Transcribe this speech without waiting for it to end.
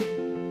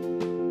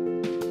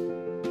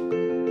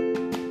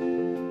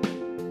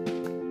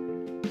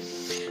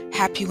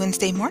Happy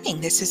Wednesday morning.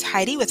 This is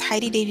Heidi with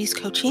Heidi Davies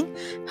Coaching,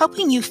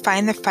 helping you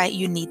find the fight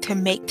you need to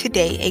make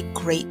today a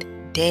great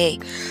day.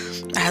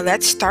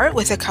 Let's start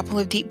with a couple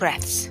of deep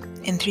breaths.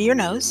 In through your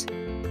nose,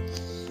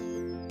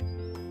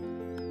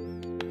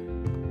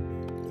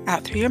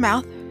 out through your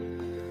mouth,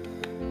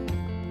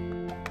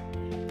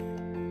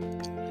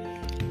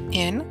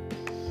 in,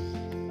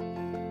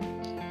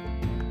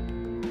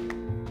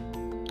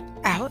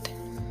 out.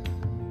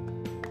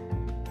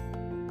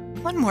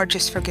 One more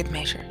just for good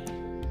measure.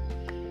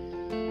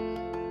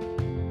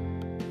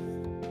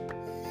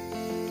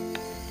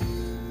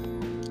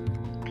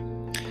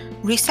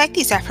 Recite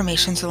these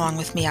affirmations along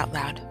with me out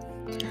loud.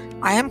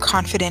 I am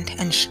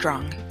confident and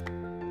strong.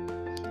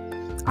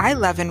 I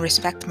love and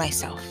respect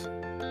myself.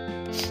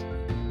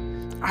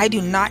 I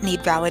do not need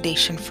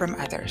validation from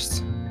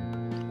others.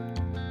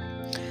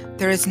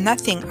 There is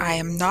nothing I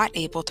am not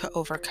able to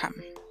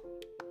overcome.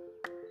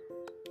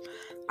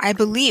 I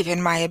believe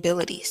in my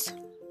abilities.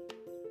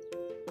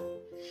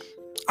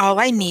 All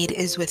I need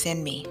is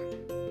within me.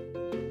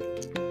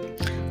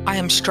 I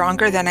am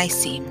stronger than I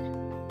seem.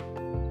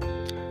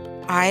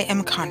 I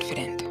am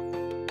confident.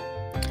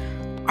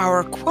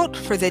 Our quote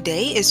for the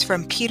day is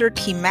from Peter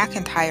T.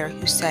 McIntyre,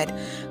 who said,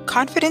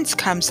 "Confidence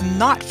comes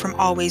not from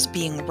always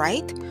being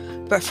right,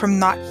 but from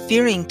not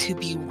fearing to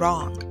be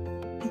wrong."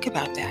 Think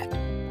about that.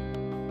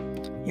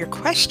 Your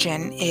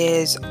question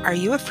is, are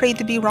you afraid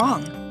to be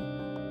wrong?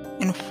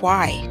 And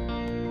why?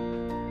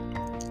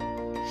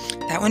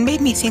 That one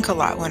made me think a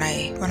lot when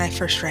I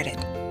first read it.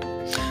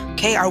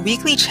 Okay, our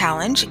weekly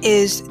challenge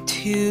is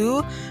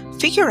to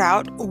figure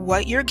out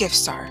what your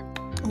gifts are.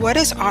 What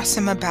is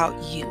awesome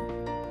about you?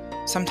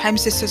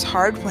 Sometimes this is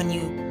hard when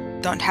you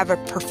don't have a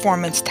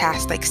performance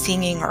task like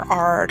singing or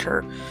art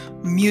or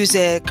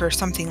music or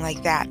something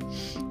like that.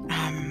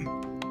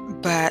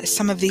 But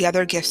some of the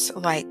other gifts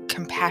like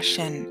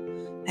compassion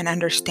and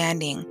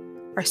understanding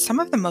are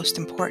some of the most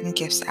important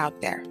gifts out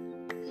there.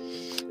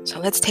 So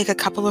let's take a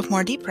couple of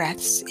more deep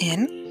breaths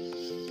in,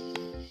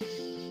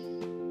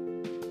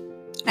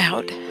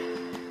 out,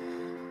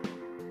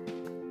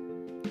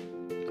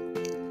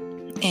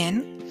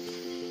 in,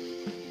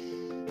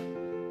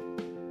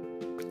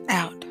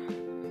 out.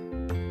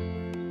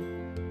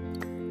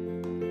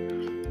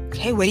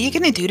 Okay, what are you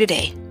going to do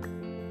today?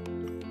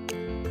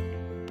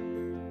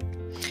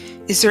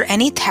 Is there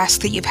any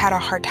task that you've had a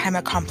hard time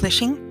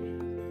accomplishing?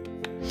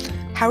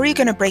 How are you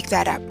going to break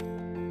that up?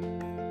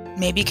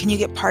 Maybe can you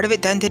get part of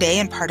it done today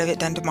and part of it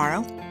done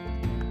tomorrow?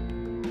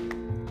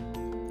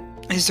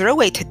 Is there a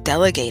way to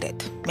delegate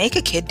it? Make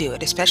a kid do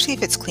it, especially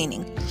if it's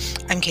cleaning.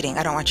 I'm kidding.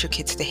 I don't want your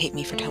kids to hate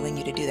me for telling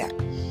you to do that.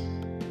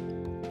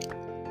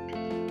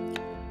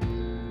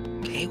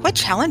 Okay, what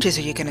challenges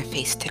are you going to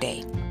face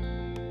today?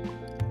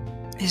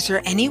 Is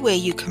there any way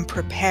you can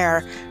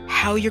prepare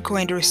how you're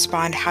going to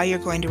respond, how you're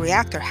going to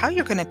react, or how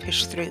you're going to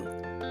push through?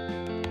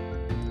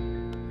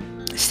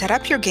 Set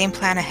up your game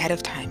plan ahead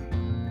of time.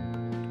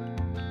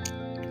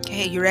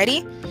 Okay, you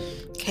ready?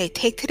 Okay,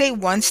 take today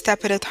one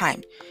step at a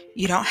time.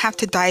 You don't have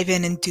to dive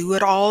in and do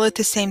it all at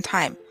the same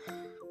time.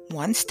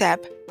 One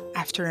step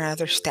after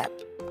another step.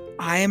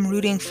 I am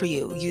rooting for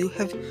you. You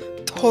have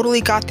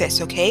totally got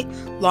this, okay?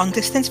 Long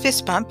distance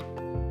fist bump,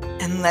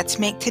 and let's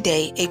make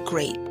today a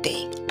great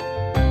day.